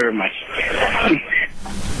 Thank you very much.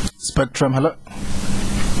 Spectrum, hello?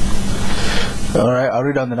 Alright, I'll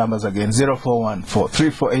read down the numbers again.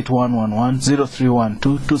 0414-348-111,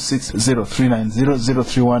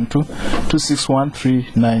 0312-260-390,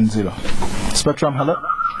 0312-261-390. Spectrum, hello?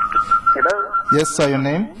 Hello? Yes, sir, your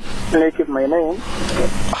name? Nick is my name.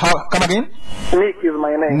 Come again? Nick is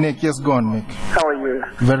my name. Nick, yes, go on, Nick. How are you?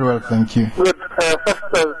 Very well, thank you. Good.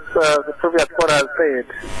 First, as the previous caller said,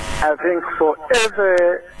 I think for every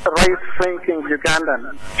right-thinking Ugandan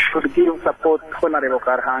should give support to Honorable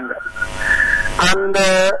Karuhanga. And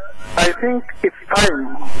I think it's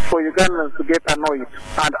time for Ugandans to get annoyed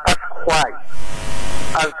and ask why.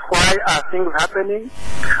 As why are things happening,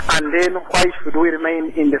 and then why should we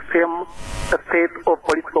remain in the same state of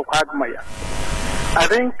political quagmire? I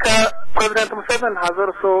think President Museveni has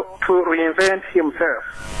also to reinvent himself.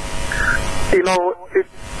 You know,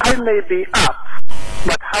 time may be up,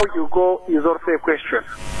 but how you go is also a question.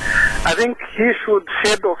 I think he should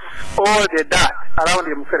shed off all the dirt around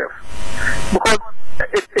himself, because a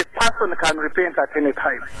person can repent at any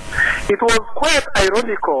time. It was quite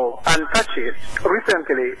ironical and touchy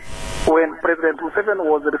recently when President Museveni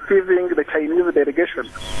was receiving the Chinese delegation,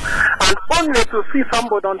 and only to see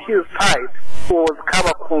somebody on his side was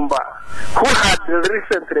Kabakumba, who had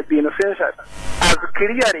recently been censured as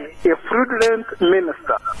clearly a fraudulent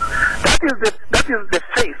minister. That is the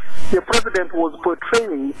face the president was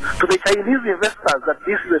portraying to the Chinese investors, that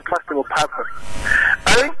this is a trustable person.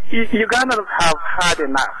 I think Ugandans have had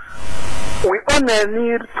enough. We only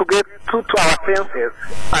need to get to our senses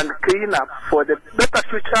and clean up for the better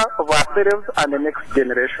future of ourselves and the next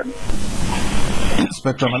generation.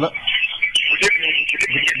 Spectrum, hello.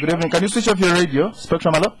 Good evening. Can you switch off your radio?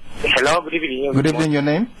 Spectrum, hello. Hello, good evening. Good evening. Your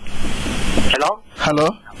name? Hello. Hello.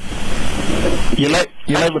 You like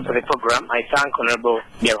for the program. I thank Honorable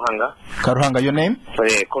Karuhanga. Your name? For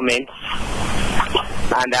the comments.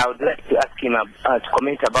 And I would like to ask him to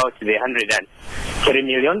comment about the 103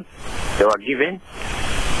 million they were given.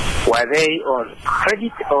 Were they on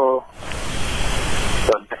credit or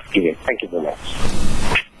just given? Thank you very much.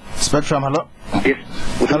 Spectrum, hello. Yes.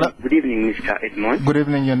 Hello. Good evening, Mr. Edmond. Good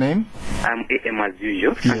evening. Your name? I'm AM as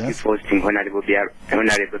usual. Thank you for hosting Honorable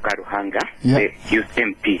Karuhanga, the youth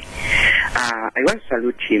MP. I want to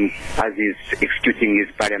salute him as he's executing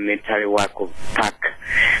his parliamentary work of PAC.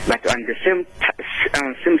 But on the same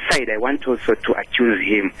side, I want also to accuse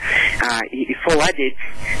him. He forwarded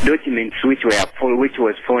documents which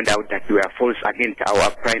was found out that were false against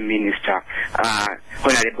our Prime Minister,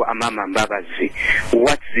 Honorable Amama Mbabazi.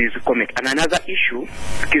 What's this comment? And another issue,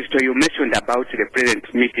 Kizito, you mentioned about the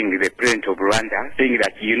president meeting the president of Rwanda, saying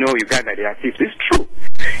that Uganda they are thieves. It's true.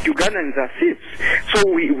 Ugandans are thieves. So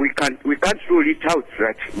we can't rule it out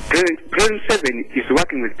that President Seven is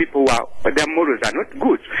working with people who their morals are not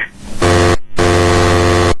good.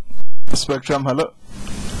 Spectrum, hello.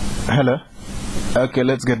 Hello. Okay,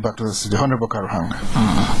 let's get back to the studio. Honorable Karuhanga.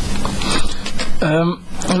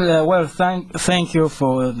 Well, thank you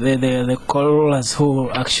for the callers who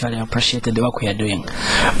actually appreciated the work we are doing.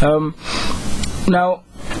 Now,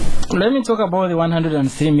 let me talk about the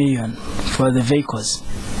 103 million for the vehicles.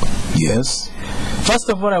 Yes. First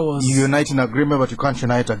of all, you unite in agreement, but you can't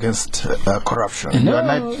unite against corruption. You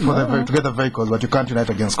unite to get the vehicles, but you can't unite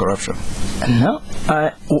against corruption. No.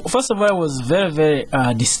 First of all, I was very, very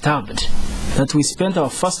disturbed that we spent our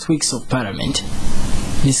first weeks of Parliament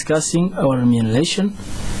discussing our remuneration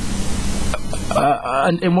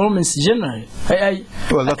and emoluments generally.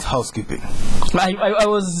 Well, that's housekeeping.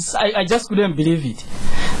 I just couldn't believe it.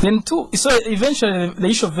 Then so eventually the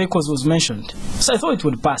issue of vehicles was mentioned. So I thought it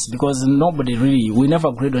would pass because we never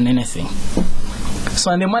agreed on anything.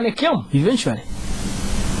 So and the money came eventually.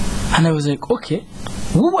 And I was like, okay,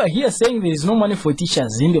 we were here saying there is no money for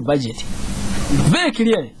teachers in the budget. Very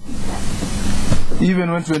clearly.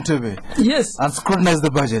 Even went to Entebbe. Yes. And scrutinized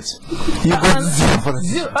the budget. You got zero for the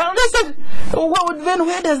zero. And I said, then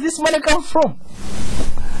where does this money come from?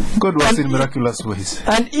 God works in miraculous ways.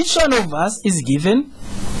 And each one of us is given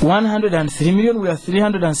 103 million. We are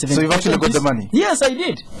 370. So you've actually got the money? Yes, I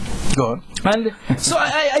did. Go on. And so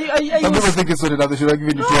some people think it's sorted out. They should have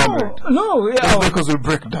given you 200. No, yeah. Because will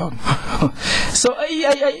break down. So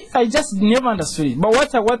I just never understood it. But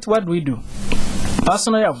what do we do?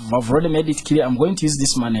 Personally, I've already made it clear I'm going to use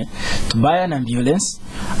this money to buy an ambulance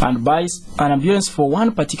and buy an ambulance for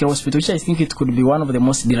one particular hospital, which I think it could be one of the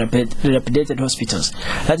most dilapidated hospitals.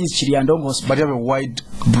 That is Chiriandong Hospital. But you have a wide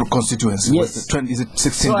constituency. Yes. Is it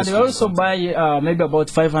 16? So and they also buy maybe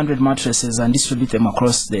about 500 mattresses and distribute them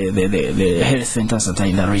across the health centers that are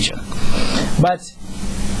in the region. But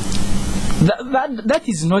that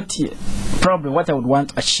is not probably what I would want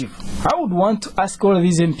to achieve. I would want to ask all of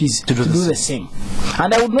these MPs to do the same.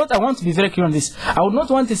 And I want to be very clear on this. I would not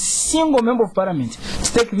want a single member of parliament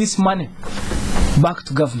to take this money back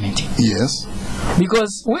to government. Yes.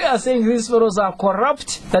 Because we are saying these fellows are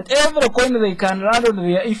corrupt, that every coin they can run on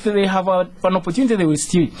there, if they have an opportunity, they will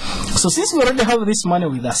steal it. So since we already have this money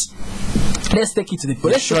with us, let's take it to the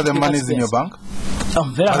police. You sure the money is in your bank?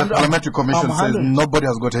 The Parliamentary Commission says nobody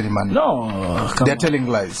has got any money. No, they're telling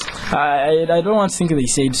lies. I don't want to think they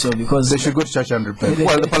said so because they should go to church and repent.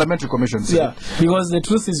 Well, the Parliamentary Commission said. Yeah, because the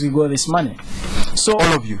truth is we got this money. So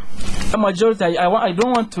all of you. A majority. I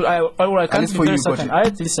don't want to. I can't be very certain.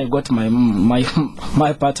 At least I got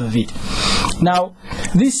my part of it. Now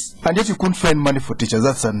this, and yet you couldn't find money for teachers.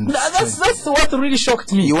 That's what really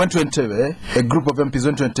shocked me. You went to Entebbe, a group of MPs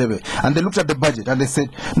went to Entebbe, and they looked at the budget and they said,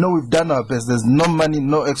 "No, we've done our best. There's no money,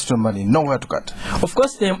 no extra money, nowhere to cut." Of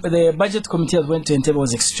course, the budget committee that went to Entebbe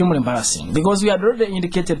was extremely embarrassing because we had already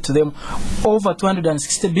indicated to them over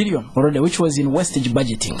 260 billion already, which was in wastage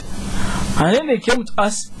budgeting. And then they came to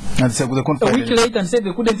us and said they couldn't a week later and said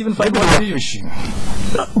they couldn't even find 1 billion. Fishing.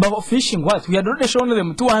 But fishing what? We had already shown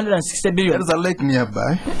them 260 billion. There's a lake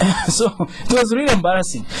nearby. So it was really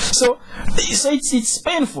embarrassing. So it's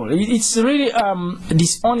painful. It's really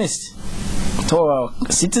dishonest to our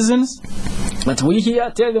citizens. But we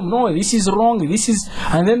here tell them, no, this is wrong, this is...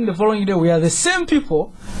 And then the following day, we are the same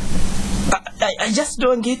people. I just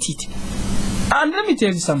don't get it. And let me tell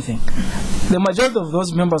you something. The majority of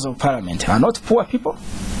those members of parliament are not poor people.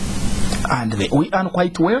 And we earn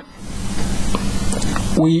quite well.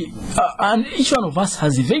 And each one of us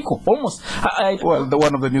has a vehicle, almost. Well,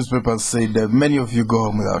 one of the newspapers said many of you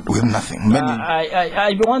go home with nothing. Many.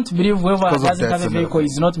 I want to believe whoever doesn't have a vehicle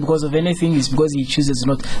is not because of anything, it's because he chooses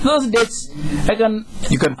not. Those debts,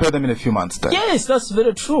 you can pay them in a few months' time. Yes, that's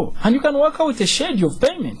very true. And you can work out a schedule of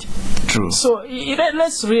payment. True. So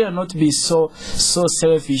let's really not be so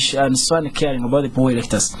selfish and so uncaring about the poor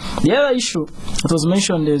electors. The other issue that was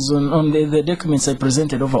mentioned is on the documents I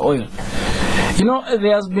presented over oil. You know,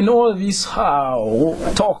 there has been all this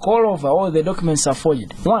talk all over, all the documents are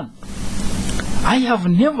forged. One, I have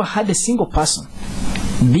never had a single person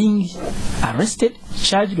being arrested,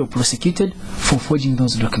 charged or prosecuted for forging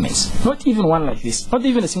those documents. Not even one like this. Not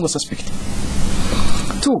even a single suspect.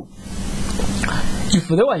 Two, if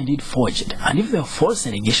they were indeed forged, and if there were false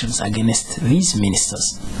allegations against these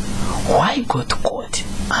ministers, why go to court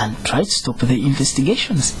and try to stop the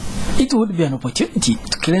investigations? It would be an opportunity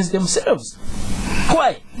to cleanse themselves.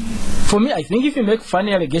 Why? For me, I think if you make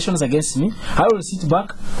funny allegations against me, I will sit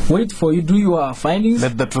back, wait for you, do your findings.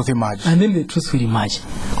 Let the truth emerge. And then the truth will emerge.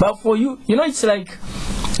 But for you, you know, it's like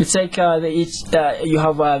you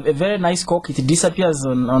have a very nice cock, it disappears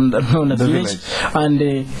on a village,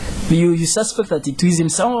 and you suspect that it is in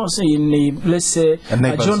someone, in let's say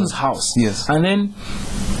John's house. Yes. And then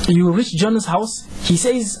you reach John's house, he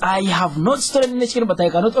says, I have not stolen any chicken, but I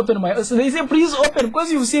cannot open my house. So they say, please open,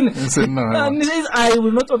 because you've seen. No. And he says, I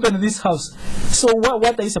will not open this house. So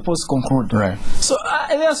what are you supposed to conclude? Right. So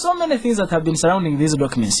there are so many things that have been surrounding these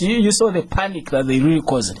documents. You saw the panic that they really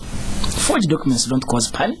caused. Forged documents don't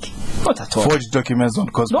cause panic. Not at all. Forged documents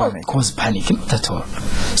don't cause panic. Don't cause panic, not at all.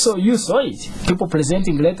 So you saw it. People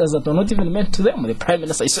presenting letters that were not even meant to them. The Prime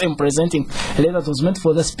Minister, I saw him presenting a letter that was meant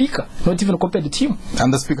for the Speaker, not even copied to him.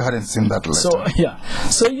 And the Speaker hadn't seen that letter. So, yeah.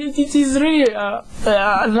 So it is really...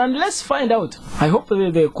 and let's find out. I hope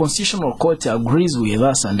the Constitutional Court agrees with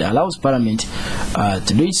us and allows Parliament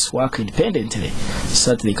to do its work independently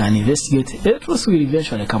so that they can investigate. The truth will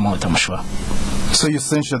eventually come out, I'm sure. So you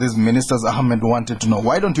censure these ministers. Ahmed wanted to know,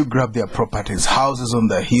 why don't you grab their properties, houses on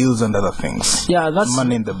the hills and other things? Yeah, that's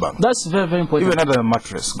money in the bank. That's very, very important. Even another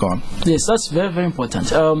mattress gone. Yes, that's very, very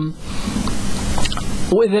important.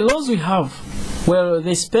 With the laws we have, well,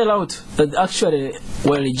 they spell out that actually,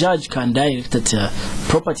 well, a judge can direct that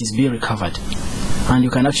properties be recovered. And you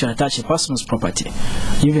can actually attach a person's property.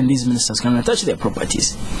 Even these ministers can attach their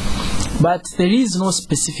properties. But there is no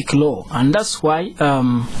specific law, and that's why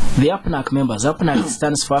the APNAC members, APNAC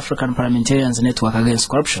stands for African Parliamentarians Network Against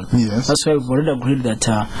Corruption. Yes. That's why we've already agreed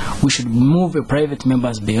that we should move a private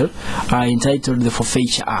member's bill entitled the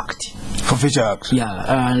Forfeiture Act. Forfeiture Act?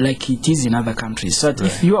 Yeah, like it is in other countries. So that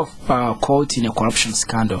if you are caught in a corruption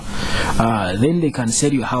scandal, then they can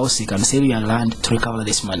sell your house, they can sell your land to recover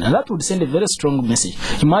this money. And that would send a very strong message.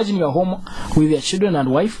 Imagine you're home with your children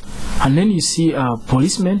and wife, and then you see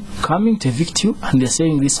policemen coming to evict you, and they're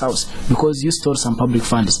selling this house because you stole some public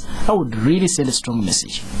funds. That would really send a strong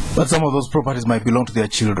message. But some of those properties might belong to their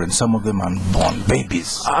children. Some of them are unborn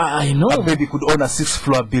babies. I know. A baby could own a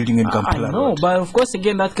 6th-floor building in Kampala. I know, but of course,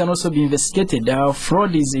 again, that can also be investigated.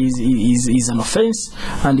 Fraud is an offense,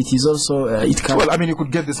 and it is also it can. Well, I mean, you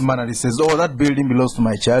could get this man and he says, "Oh, that building belongs to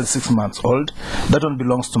my child, 6 months old. That one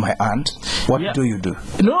belongs to my aunt." What do you do?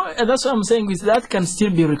 No, that's what I'm saying. Is that can still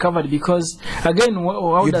be recovered because again,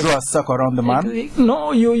 how you draw a circle around the man.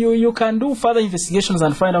 No, you can do further investigations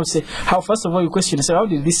and find out. Say how first of all you question. Say how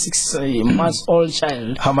did this 6 months old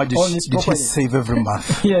child? How much did he save every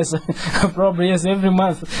month? Yes, probably yes every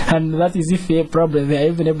month, and that is if probably they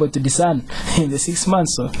are even able to discern in the 6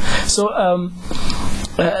 months. So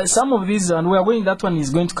some of these, and we are going. That one is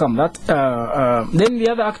going to come. That then the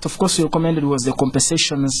other act, of course, we recommended was the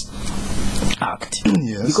Compensations Act.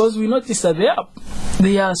 Yes. Because we noticed that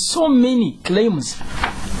there are so many claims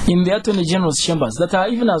in the Attorney General's chambers that are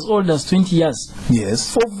even as old as 20 years.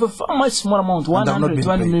 Yes. For a much small amount, 100,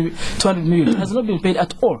 200 million. It has not been paid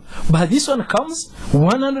at all. But this one comes,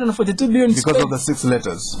 142 billion. Because of the 6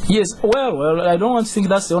 letters. Yes. Well, I don't want to think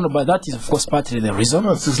that's the only, but that is, of course, partly the reason.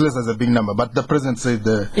 No, 6 letters is a big number, but the president said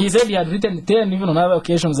he said he had written 10 even on other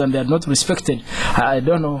occasions and they had not respected. I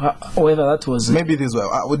don't know whether that was... Maybe this way.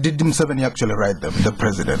 Did Museveni actually write them, the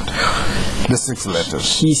president? The 6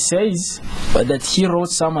 letters. He says that he wrote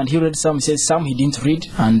some and he read some. He says some he didn't read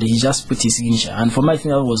and he just put his signature. And for me, I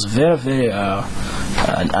think that was very, very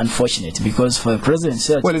unfortunate because for the president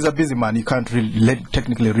said... Well, he's a busy man. You can't really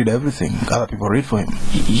technically read everything. Other people read for him.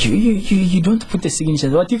 You don't put a signature.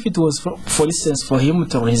 What if it was, for instance, for him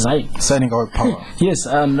to resign? Signing our power. Yes,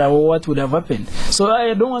 and what would have happened? So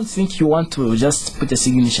I don't think you want to just put a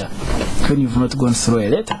signature when you've not gone through a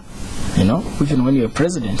letter, even when you're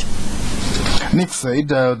president. Nick said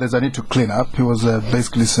there's a need to clean up. He was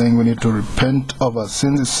basically saying we need to repent of our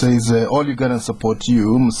sins. He says all Ugandans support you.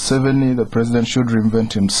 Museveni, the president, should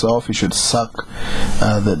reinvent himself. He should sack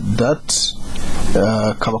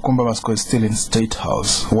Kabakumba Masko is still in State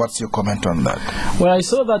House. What's your comment on that? Well, I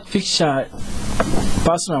saw that picture.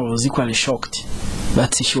 Personally, I was equally shocked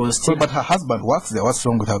that she was still... But her husband works there. What's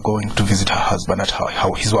wrong with her going to visit her husband at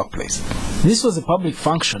his workplace? This was a public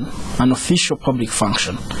function, an official public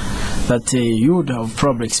function, that you would have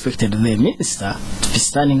probably expected the minister to be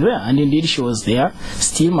standing there. And indeed, she was there,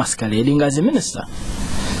 still masquerading as a minister.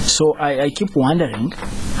 So I keep wondering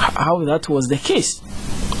how that was the case.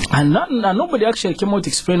 And nobody actually came out to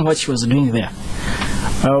explain what she was doing there.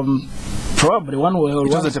 Probably one way or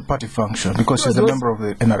it wasn't a party function because she's a member of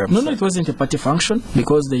the NRM. No, it wasn't a party function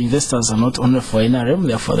because the investors are not only for NRM,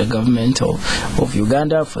 they're for the government of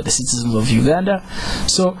Uganda, for the citizens of Uganda.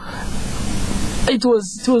 So it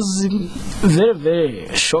was very,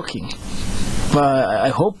 very shocking. But I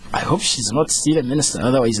hope she's not still a minister.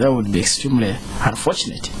 Otherwise, that would be extremely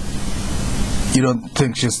unfortunate. You don't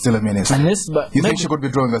think she's still a minister? You think she could be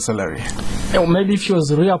drawing a salary? Maybe if she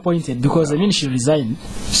was reappointed, because she resigned.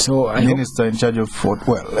 So Minister in charge of Fort.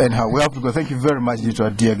 Well, anyhow, we have to go. Thank you very much to our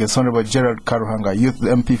dear guest, Honorable Gerald Karuhanga, Youth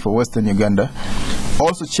MP for Western Uganda,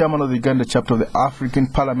 also Chairman of the Uganda chapter of the African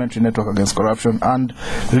Parliamentary Network Against Corruption, and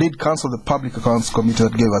lead counsel of the Public Accounts Committee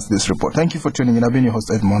that gave us this report. Thank you for tuning in. I've been your host,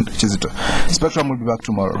 Edmond Kizito. Spectrum will be back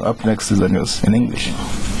tomorrow. Up next is the news in English.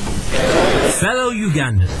 Fellow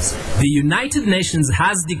Ugandans, the United Nations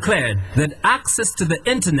has declared that access to the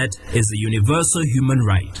internet is a universal human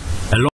right.